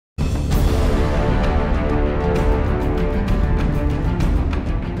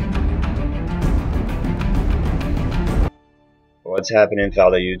What's happening,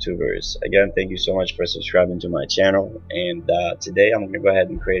 fellow YouTubers? Again, thank you so much for subscribing to my channel, and today I'm going to go ahead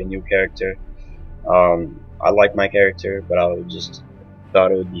and create a new character. I like my character, but I just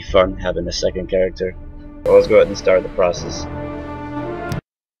thought it would be fun having a second character. So let's go ahead and start the process.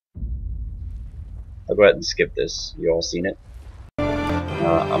 I'll go ahead and skip this. You all seen it?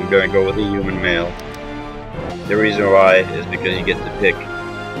 I'm going to go with a human male. The reason why is because you get to pick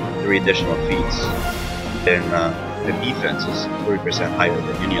 3 additional feats, and the defense is 3% higher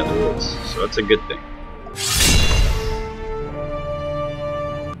than any other race, so that's a good thing.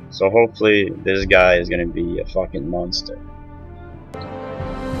 So hopefully this guy is going to be a fucking monster.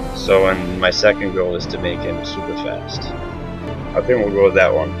 So and my second goal is to make him super fast. I think we'll go with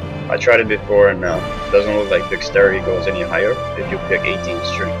that one. I tried it before and it doesn't look like dexterity goes any higher if you pick 18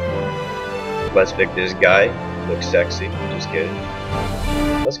 strength. Let's pick this guy. Looks sexy. Just kidding.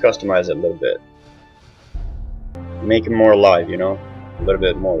 Let's customize it a little bit. Make him more alive, you know? A little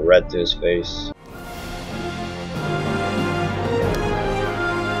bit more red to his face.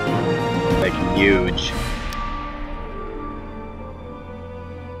 Make him huge.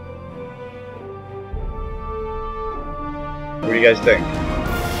 What do you guys think?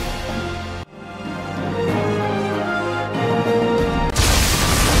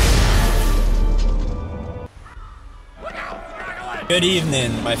 Good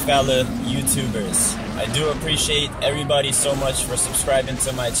evening, my fellow YouTubers. I do appreciate everybody so much for subscribing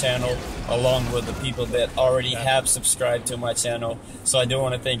to my channel, along with the people that already have subscribed to my channel. So I do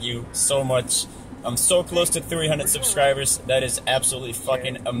want to thank you so much. I'm so close to 300 subscribers. That is absolutely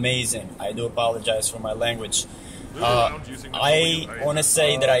fucking amazing. I do apologize for my language. I want to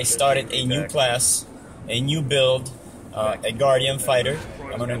say that I started a new class, a new build, a Guardian Fighter.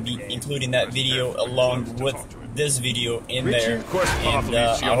 I'm going to be including that video along with this video in there, and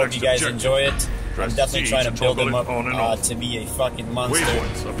I hope you guys enjoy it. I'm definitely trying to build him up to be a fucking monster.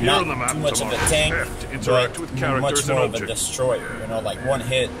 Not too much of a tank, but much more of a destroyer, you know, like one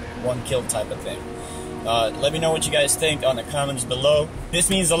hit, one kill type of thing. Let me know what you guys think on the comments below. This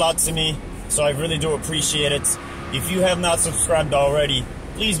means a lot to me, so I really do appreciate it. If you have not subscribed already,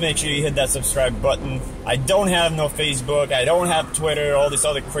 please make sure you hit that subscribe button. I don't have no Facebook, I don't have Twitter, all this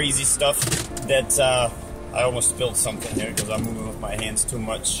other crazy stuff that I almost spilled something here because I'm moving with my hands too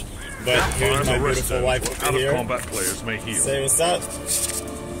much. But here's my beautiful wife over here. Say what's up.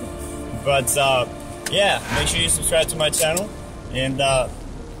 But yeah, make sure you subscribe to my channel, and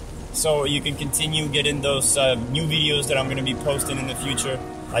so you can continue getting those new videos that I'm going to be posting in the future.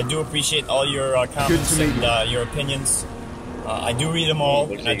 I do appreciate all your comments and your opinions. I do read them all,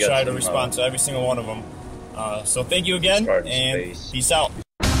 and I try to respond to every single one of them. So thank you again, and peace out.